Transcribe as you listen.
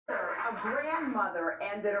a grandmother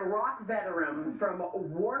and an Iraq veteran from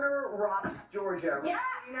Warner Robins, Georgia. Yeah,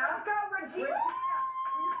 Let's go, Regina.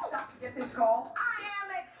 To get this call. I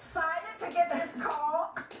am excited to get this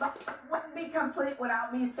call, but it wouldn't be complete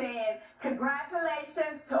without me saying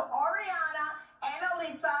congratulations to Oriana and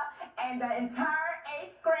Elisa and the entire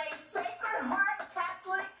 8th grade Sacred Heart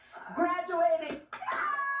Catholic graduating.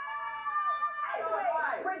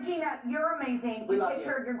 Regina, you're amazing. We You love take you.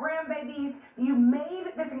 care of your grandbabies. You made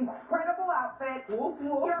this incredible outfit. Woof,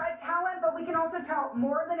 woof. You're a talent, but we can also tell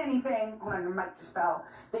more than anything, hold on, your mic just fell,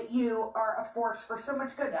 that you are a force for so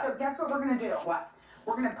much good. Yeah. So guess what we're going to do? What?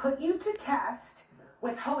 We're going to put you to test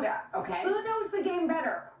with Hoda. Okay. Who knows the game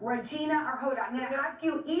better, Regina or Hoda? I'm going to ask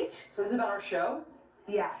you each. So this is about our show?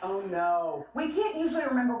 Yes. Oh, no. We can't usually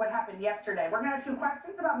remember what happened yesterday. We're going to ask you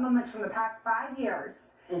questions about moments from the past 5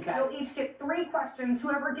 years. Okay. You'll each get 3 questions.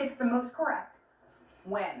 Whoever gets the most correct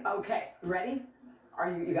wins. Okay. Ready?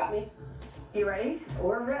 You got me? You ready?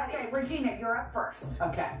 We're ready. Okay, Regina, you're up first.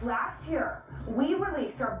 Okay. Last year, we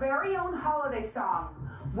released our very own holiday song.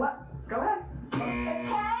 What? Go ahead.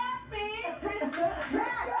 Happy Christmas.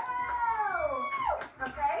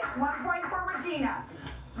 Okay, 1 point for Regina.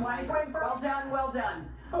 1 point for Well done, well done.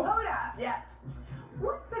 Hoda. Yes.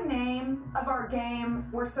 What's the name of our game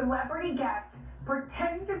where celebrity guests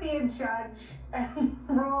pretend to be a judge and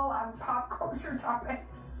rule on pop culture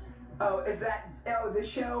topics? Oh, is that the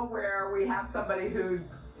show where we have somebody who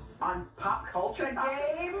on pop culture?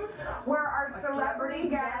 The game where our celebrity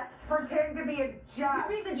guests pretend to be a judge.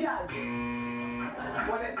 You be the judge.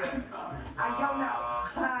 What is it? I don't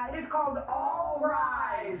know. It is called All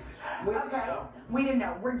Rise. We didn't Okay, know. we didn't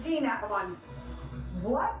know. Regina, Come on.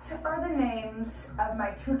 what are the names of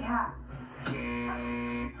my 2 cats?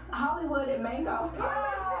 Hollywood and Mango.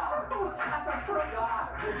 That's a fruit. God,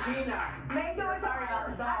 Regina. Mango is Sorry about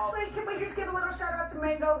the dogs. Actually, can we just give a little shout out to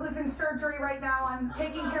Mango, who's in surgery right now on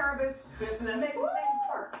taking care of his Business. men's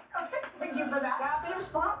part. Okay, thank you for that. Gotta be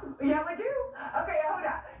responsible. Yeah, we do. Okay,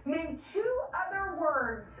 Hoda, name 2 other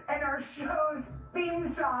words in our show's theme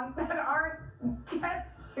song that aren't get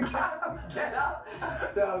up. Get up.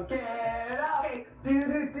 So get up. Okay, Do.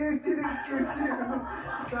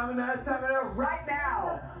 Tamina, right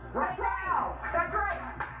now. Right now. that's right.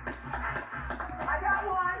 I got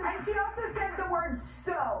one. And she also said the word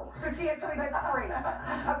so she actually gets 3.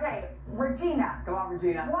 Okay, Regina, Come on,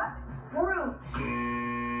 Regina. what fruit?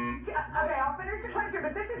 Okay, I'll finish the question,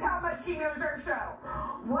 but this is how much she knows our show.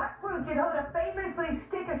 What fruit did Hoda famously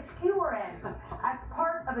stick a skewer in as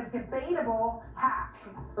part of a debatable hack?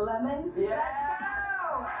 Lemon. Let's Yeah.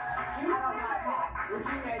 go! I don't like hacks.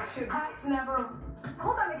 Regina, it should. Hacks never.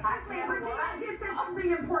 Hold on, excuse me, Regina just said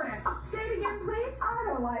something important. Say it again, please. I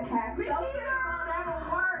don't like hacks. Me Those neither. things don't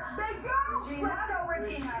ever work. They don't! Regina. Let's go,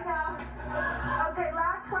 Regina. Regina. Okay,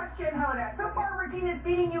 last question, Hoda. So far, Regina's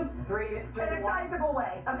beating you Three in to a one. sizable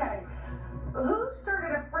way. Okay. Who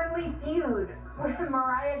started a friendly feud with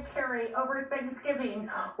Mariah Carey over Thanksgiving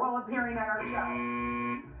while appearing on our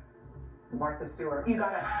show? Martha Stewart. You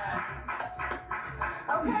got it.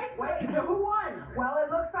 Okay, so, Wait, so who won? well, it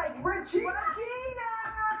looks like Regina. Regina!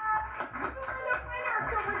 You're the winner.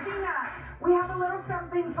 So, Regina, we have a little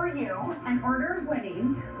something for you. In order of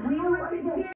winning, we want to give